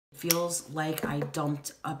feels like I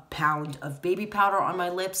dumped a pound of baby powder on my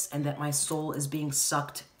lips and that my soul is being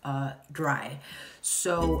sucked dry.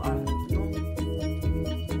 So,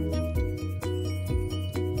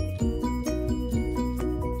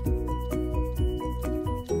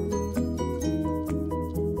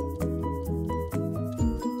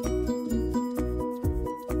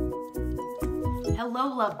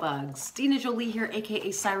 hello love bugs, Dina Jolie here,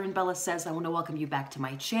 aka Siren Bella Says. I want to welcome you back to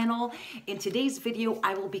my channel. In today's video,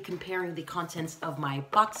 I will be comparing the contents of my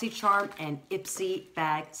Boxycharm and Ipsy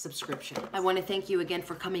bag subscription. I want to thank you again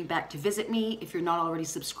for coming back to visit me. If you're not already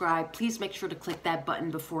subscribed, please make sure to click that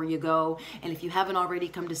button before you go. And if you haven't already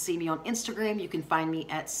come to see me on Instagram, you can find me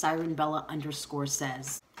at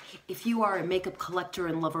SirenBella_says. If you are a makeup collector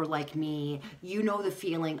and lover like me, you know the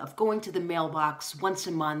feeling of going to the mailbox once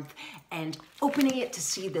a month and opening it to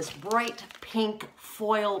see this bright pink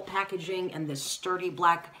foil packaging and this sturdy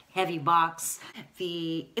black heavy box.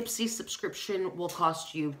 The Ipsy subscription will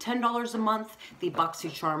cost you $10 a month, the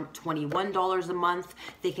Boxycharm $21 a month.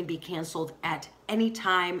 They can be canceled at any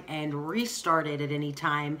time and restarted at any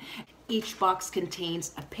time. Each box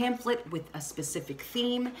contains a pamphlet with a specific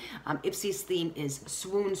theme. Ipsy's theme is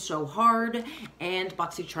Swoon So Hard, and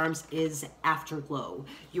Boxycharm's is Afterglow.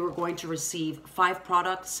 You are going to receive 5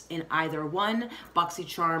 products in either one.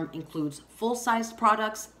 Boxycharm includes full-sized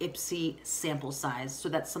products, Ipsy sample size. So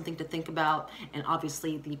that's something to think about, and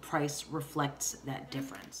obviously the price reflects that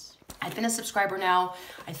difference. I've been a subscriber now.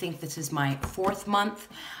 I think this is my 4th month.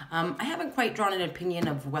 I haven't quite drawn an opinion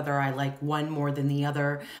of whether I like one more than the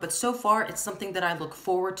other, but so far it's something that I look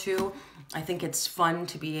forward to. I think it's fun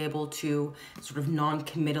to be able to sort of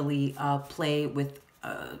non-committally play with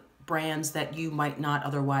brands that you might not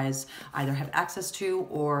otherwise either have access to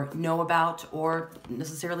or know about or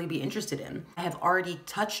necessarily be interested in. I have already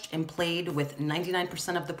touched and played with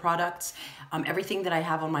 99% of the products. Everything that I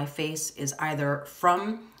have on my face is either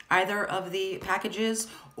from either of the packages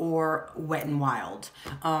or Wet n Wild.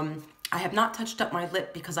 I have not touched up my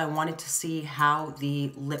lip because I wanted to see how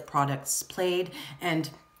the lip products played, and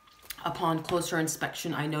upon closer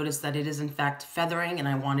inspection, I noticed that it is in fact feathering, and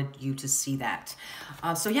I wanted you to see that.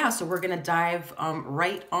 So we're gonna dive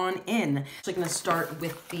right on in. So I'm gonna start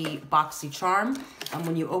with the Boxycharm.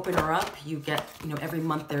 When you open her up, you get, every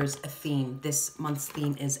month there's a theme. This month's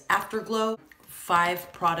theme is Afterglow.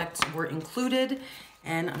 5 products were included,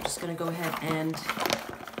 and I'm just gonna go ahead and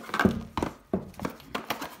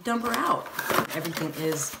dump her out. Everything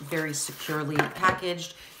is very securely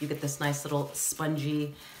packaged. You get this nice little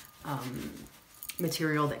spongy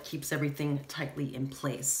material that keeps everything tightly in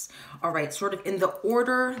place. All right, sort of in the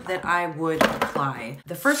order that I would apply.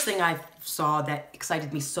 The first thing I saw that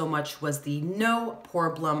excited me so much was the No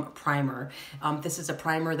Poreblum primer. This is a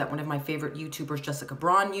primer that one of my favorite YouTubers, Jessica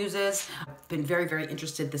Braun, uses. I've been very, very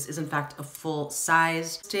interested. This is in fact a full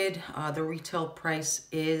size. The retail price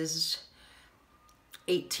is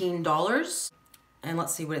 $18. And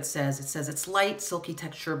let's see what it says. It says it's light, silky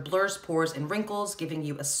texture, blurs pores and wrinkles, giving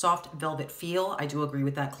you a soft velvet feel. I do agree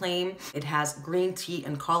with that claim. It has green tea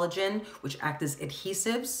and collagen, which act as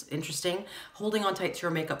adhesives. Interesting. Holding on tight to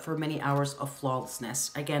your makeup for many hours of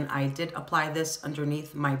flawlessness. Again, I did apply this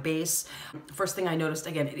underneath my base. First thing I noticed,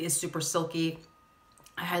 again, it is super silky.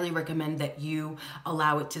 I highly recommend that you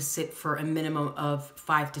allow it to sit for a minimum of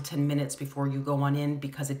 5 to 10 minutes before you go on in,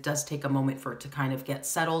 because it does take a moment for it to kind of get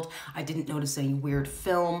settled. I didn't notice any weird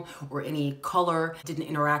film or any color. It didn't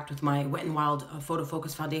interact with my Wet n Wild Photo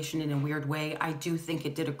Focus foundation in a weird way. I do think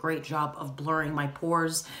it did a great job of blurring my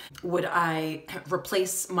pores. Would I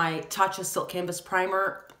replace my Tatcha Silk Canvas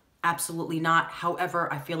primer? Absolutely not.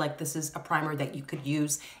 However, I feel like this is a primer that you could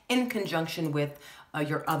use in conjunction with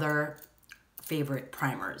your other favorite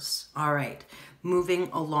primers. All right, moving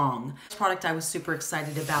along. This product I was super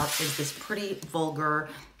excited about is this Pretty Vulgar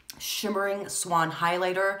Shimmering Swan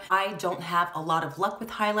Highlighter. I don't have a lot of luck with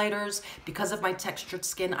highlighters. Because of my textured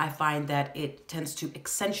skin, I find that it tends to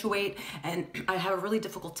accentuate, and I have a really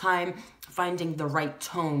difficult time finding the right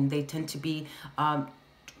tone. They tend to be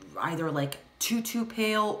either like too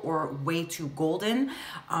pale or way too golden,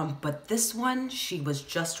 but this one, she was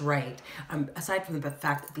just right. Aside from the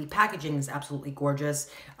fact that the packaging is absolutely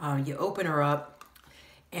gorgeous, you open her up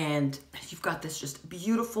and you've got this just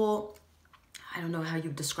beautiful, I don't know how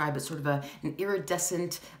you describe it, sort of an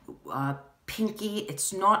iridescent pinky.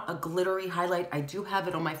 It's not a glittery highlight. I do have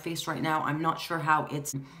it on my face right now. I'm not sure how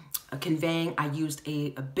it's conveying. I used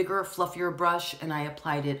a bigger, fluffier brush and I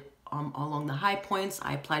applied it along the high points.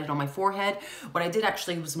 I applied it on my forehead. What I did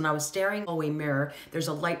actually was, when I was staring in the hallway mirror, there's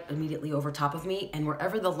a light immediately over top of me, and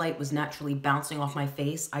wherever the light was naturally bouncing off my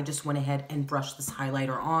face, I just went ahead and brushed this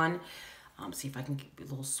highlighter on. See if I can give you a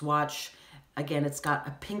little swatch. Again, it's got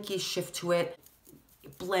a pinky shift to it.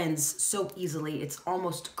 It blends so easily. It's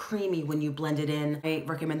almost creamy when you blend it in. I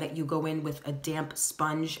recommend that you go in with a damp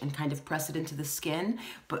sponge and kind of press it into the skin.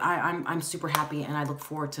 But I'm super happy, and I look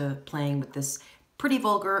forward to playing with this Pretty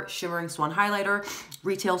Vulgar Shimmering Swan Highlighter.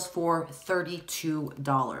 Retails for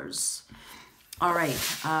 $32. All right,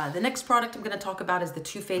 the next product I'm gonna talk about is the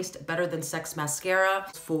Too Faced Better Than Sex Mascara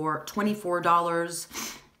for $24.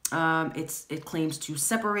 It claims to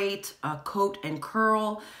separate, coat, and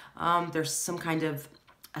curl. There's some kind of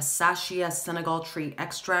Acacia Senegal tree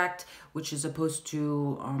extract, which is supposed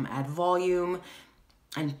to add volume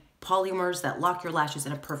and polymers that lock your lashes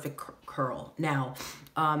in a perfect curl. Now,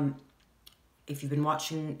 if you've been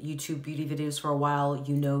watching YouTube beauty videos for a while,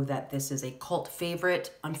 you know that this is a cult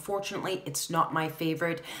favorite. Unfortunately, it's not my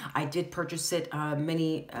favorite. I did purchase it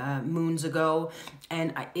many moons ago,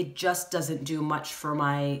 and it just doesn't do much for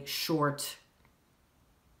my short,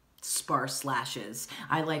 sparse lashes.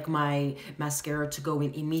 I like my mascara to go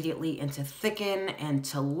in immediately and to thicken and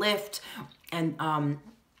to lift, and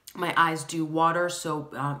my eyes do water,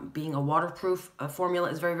 so being a waterproof formula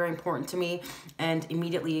is very, very important to me. And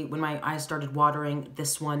immediately when my eyes started watering,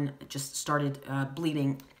 this one just started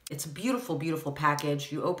bleeding. It's a beautiful, beautiful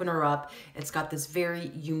package. You open her up. It's got this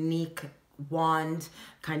very unique wand,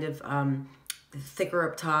 kind of thicker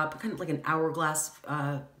up top, kind of like an hourglass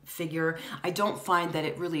figure. I don't find that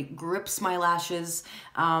it really grips my lashes.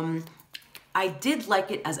 I did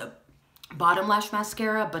like it as a bottom lash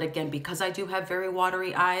mascara, but again, because I do have very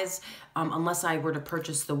watery eyes, unless I were to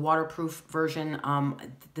purchase the waterproof version,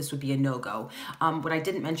 this would be a no-go. What I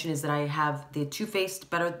didn't mention is that I have the Too Faced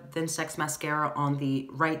Better Than Sex Mascara on the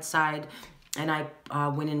right side, and I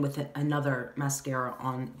went in with another mascara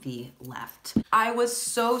on the left. I was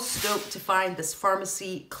so stoked to find this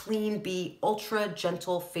Farmacy Clean Bee Ultra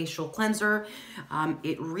Gentle Facial Cleanser.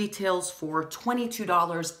 It retails for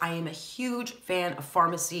 $22. I am a huge fan of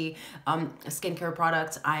Farmacy skincare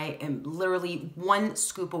products. I am literally one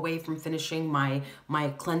scoop away from finishing my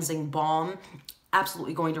cleansing balm.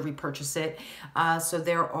 Absolutely going to repurchase it. So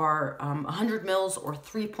there are 100 mils or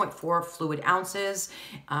 3.4 fluid ounces.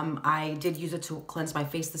 I did use it to cleanse my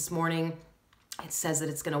face this morning. It says that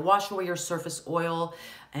it's going to wash away your surface oil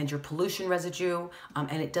and your pollution residue,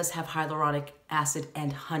 and it does have hyaluronic acid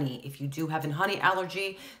and honey. If you do have a honey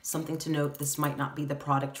allergy, something to note, this might not be the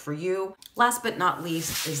product for you. Last but not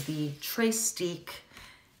least is the Trestique,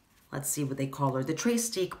 let's see what they call her, the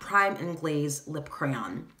Trestique Prime and Glaze Lip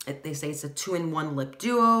Crayon. They say it's a 2-in-1 lip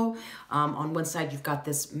duo. On one side, you've got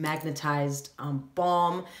this magnetized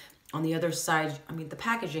balm. On the other side, I mean, the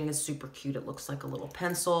packaging is super cute. It looks like a little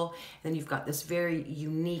pencil. And then you've got this very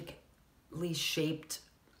uniquely shaped,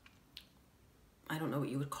 I don't know what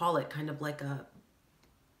you would call it, kind of like a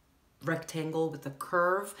rectangle with a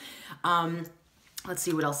curve. Let's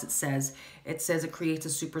see what else it says. It says it creates a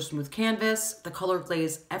super smooth canvas. The color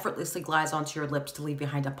glaze effortlessly glides onto your lips to leave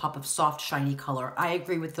behind a pop of soft, shiny color. I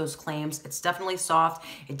agree with those claims. It's definitely soft.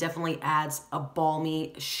 It definitely adds a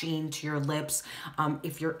balmy sheen to your lips.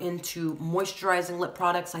 If you're into moisturizing lip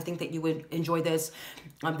products, I think that you would enjoy this.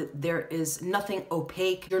 There is nothing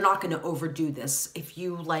opaque. You're not going to overdo this. If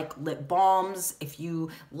you like lip balms, if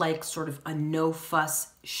you like sort of a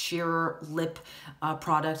no-fuss sheer lip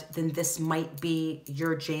product, then this might be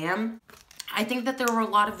your jam. I think that there were a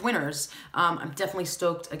lot of winners. I'm definitely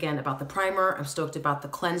stoked, again, about the primer. I'm stoked about the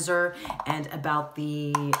cleanser and about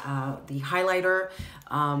the highlighter.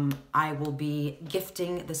 I will be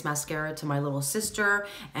gifting this mascara to my little sister,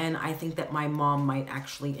 and I think that my mom might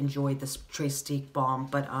actually enjoy this Trestique balm,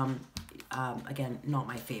 but again, not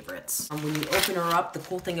my favorites. When you open her up, the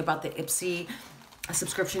cool thing about the Ipsy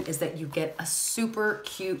subscription is that you get a super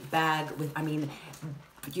cute bag with, I mean,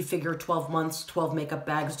 you figure 12 months, 12 makeup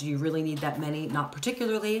bags. Do you really need that many? Not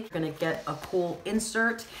particularly. You're gonna get a cool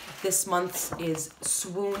insert. This month's is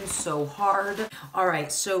Swoon So Hard. All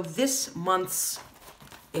right, so this month's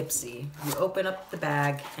Ipsy, you open up the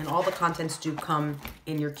bag and all the contents do come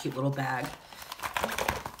in your cute little bag.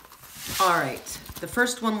 All right, the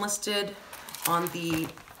first one listed on the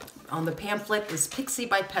pamphlet is Pixie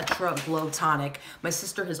by Petra Glow Tonic. My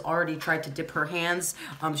sister has already tried to dip her hands.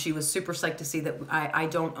 She was super psyched to see that I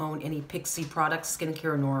don't own any Pixie products,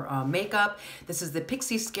 skincare nor makeup. This is the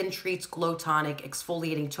Pixie Skin Treats Glow Tonic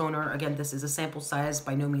Exfoliating Toner. Again, this is a sample size,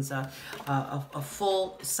 by no means a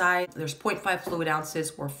full size. There's 0.5 fluid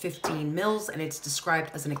ounces or 15 mils, and it's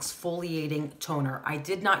described as an exfoliating toner. I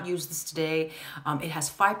did not use this today. It has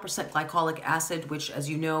 5% glycolic acid, which, as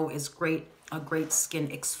you know, is great a great skin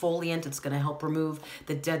exfoliant. It's going to help remove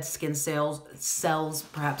the dead skin cells,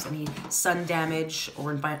 perhaps any sun damage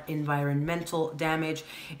or environmental damage.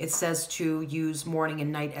 It says to use morning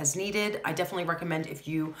and night as needed. I definitely recommend, if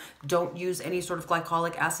you don't use any sort of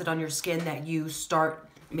glycolic acid on your skin, that you start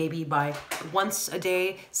maybe by once a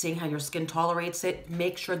day, seeing how your skin tolerates it.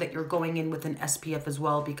 Make sure that you're going in with an SPF as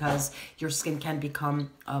well, because your skin can become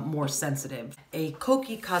more sensitive. A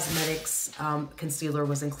Kokie Cosmetics concealer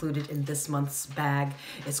was included in this month's bag.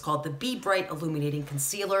 It's called the Be Bright Illuminating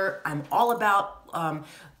Concealer. I'm all about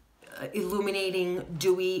illuminating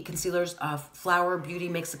dewy concealers. Flower Beauty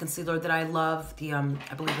makes a concealer that I love.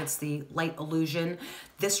 I believe it's the Light Illusion.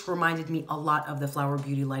 This reminded me a lot of the Flower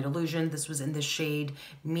Beauty Light Illusion. This was in the shade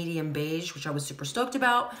Medium Beige, which I was super stoked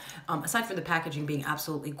about. Aside from the packaging being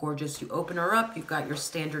absolutely gorgeous, you open her up, you've got your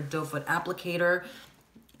standard doe foot applicator,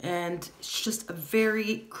 and it's just a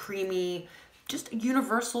very creamy, just a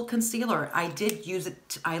universal concealer. I did use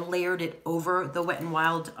it, I layered it over the Wet n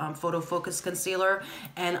Wild Photo Focus concealer,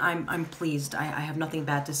 and I'm pleased. I have nothing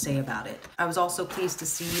bad to say about it. I was also pleased to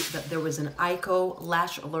see that there was an Ico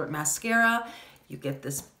Lash Alert Mascara. You get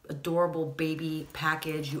this adorable baby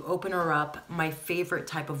package. You open her up. My favorite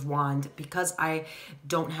type of wand, because I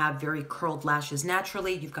don't have very curled lashes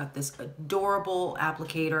naturally. You've got this adorable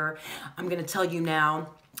applicator. I'm gonna tell you now,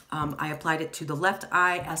 I applied it to the left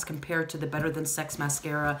eye as compared to the Better Than Sex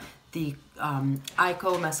mascara. The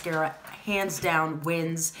Ico mascara hands down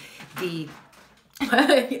wins. The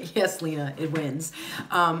yes, Lena, it wins.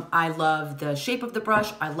 I love the shape of the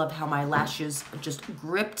brush. I love how my lashes just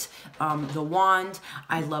gripped the wand.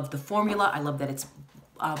 I love the formula. I love that it's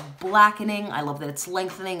blackening. I love that it's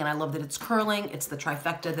lengthening, and I love that it's curling. It's the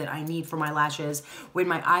trifecta that I need for my lashes. When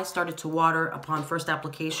my eyes started to water upon first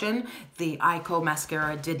application, the Ico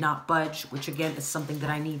mascara did not budge, which again is something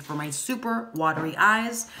that I need for my super watery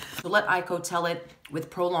eyes. So let Ico tell it. With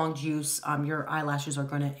prolonged use, your eyelashes are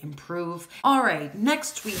going to improve. All right,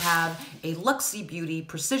 next we have a Luxie Beauty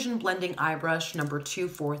Precision Blending Eye Brush number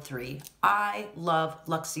 243. I love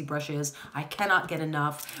Luxie brushes. I cannot get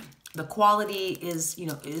enough. The quality is,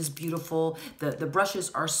 is beautiful. The brushes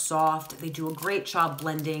are soft. They do a great job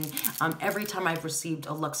blending. Every time I've received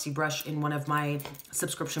a Luxie brush in one of my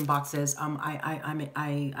subscription boxes, I'm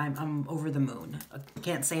over the moon. I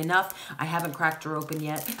can't say enough. I haven't cracked her open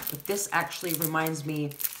yet, but this actually reminds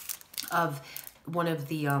me of one of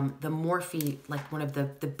the Morphe, like one of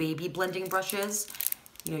the baby blending brushes.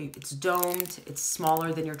 It's domed, it's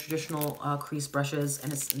smaller than your traditional crease brushes,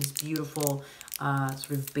 and it's this beautiful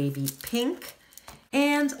sort of baby pink.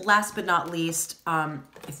 And last but not least,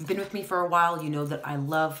 if you've been with me for a while, you know that I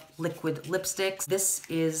love liquid lipsticks. This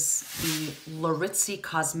is the Laritzi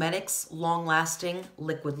Cosmetics Long Lasting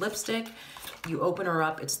Liquid Lipstick. You open her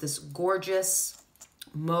up, it's this gorgeous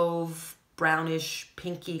mauve, brownish,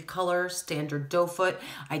 pinky color, standard doe foot.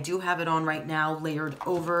 I do have it on right now, layered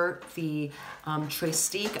over the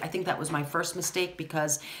Trestique. I think that was my first mistake,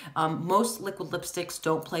 because most liquid lipsticks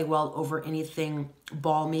don't play well over anything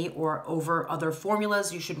balmy or over other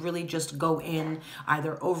formulas. You should really just go in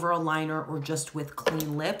either over a liner or just with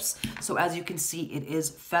clean lips. So as you can see, it is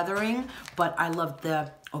feathering, but I love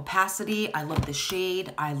the opacity. I love the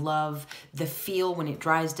shade. I love the feel when it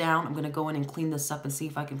dries down. I'm going to go in and clean this up and see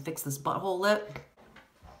if I can fix this butthole lip.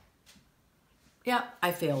 Yeah,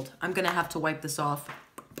 I failed. I'm going to have to wipe this off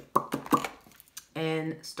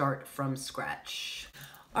and start from scratch.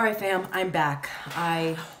 All right, fam, I'm back.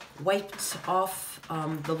 I wiped off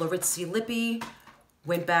the Laritzi Lippy,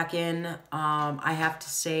 went back in. I have to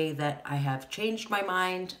say that I have changed my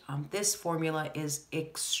mind. This formula is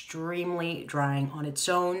extremely drying on its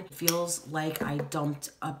own. It feels like I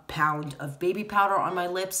dumped a pound of baby powder on my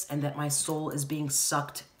lips and that my soul is being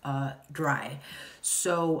sucked dry.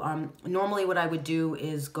 So normally what I would do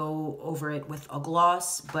is go over it with a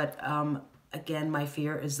gloss, but again, my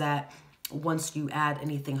fear is that once you add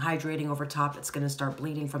anything hydrating over top, it's going to start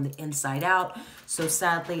bleeding from the inside out. So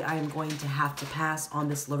sadly, I am going to have to pass on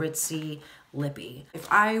this Laritzi Lippy. If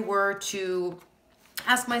I were to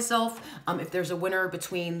ask myself if there's a winner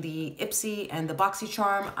between the Ipsy and the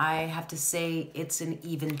Boxycharm, I have to say it's an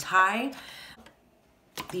even tie.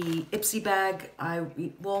 The Ipsy bag,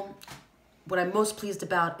 what I'm most pleased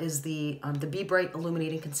about is the Be Bright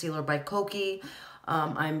Illuminating Concealer by Kokie.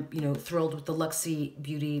 I'm, thrilled with the Luxie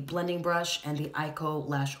Beauty blending brush and the Ico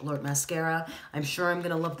Lash Alert Mascara. I'm sure I'm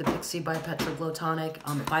going to love the Pixie by Petra Glow Tonic.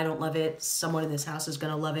 If I don't love it, someone in this house is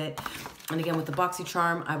going to love it. And again, with the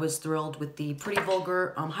Boxycharm, I was thrilled with the Pretty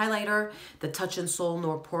Vulgar highlighter, the Touch and Soul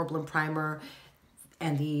Nor Poreblum primer.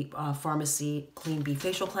 and the Farmacy Clean Bee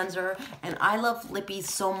Facial Cleanser. And I love lippies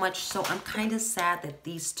so much, so I'm kind of sad that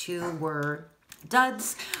these two were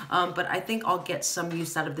duds. But I think I'll get some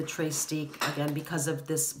use out of the Tray Stick again because of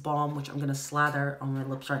this balm, which I'm going to slather on my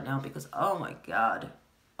lips right now because, oh my God,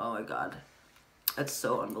 it's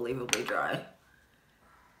so unbelievably dry.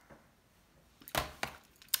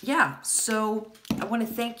 Yeah, so I want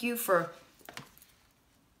to thank you for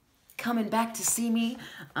coming back to see me.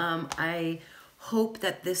 I hope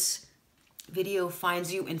that this video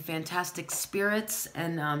finds you in fantastic spirits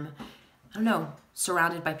and, I don't know,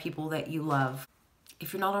 surrounded by people that you love.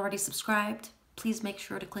 If you're not already subscribed, please make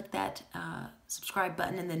sure to click that subscribe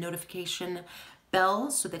button and the notification bell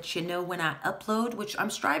so that you know when I upload, which I'm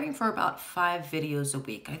striving for about 5 videos a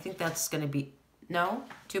week. I think that's going to be, no?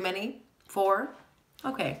 Too many? 4?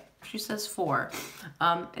 Okay, she says 4.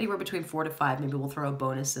 Anywhere between 4 to 5. Maybe we'll throw a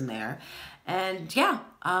bonus in there. And yeah,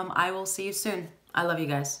 I will see you soon. I love you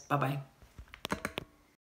guys. Bye-bye.